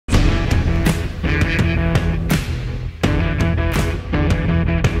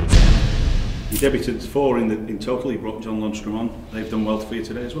debutants, 4 in total. You brought John Lundstrom on. They've done well for you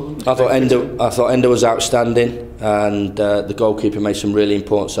today as well, haven't they? I thought Endo was outstanding, and the goalkeeper made some really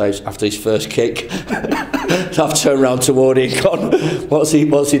important saves after his first kick. I've turned around toward him and gone, what's he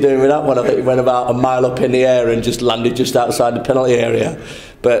doing with that one? I think he went about a mile up in the air and just landed just outside the penalty area.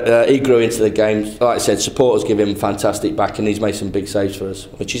 But he grew into the game. Like I said, supporters give him fantastic backing. He's made some big saves for us,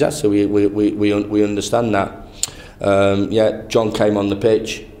 which he's had, so we understand that. Yeah, John came on the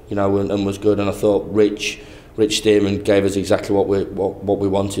pitch, you know, and was good, and I thought Rich Stearman gave us exactly what we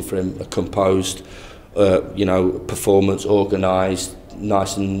wanted for him: a composed, you know, performance, organised,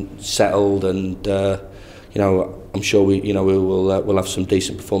 nice and settled, and you know, I'm sure we'll have some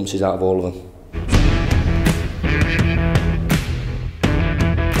decent performances out of all of them.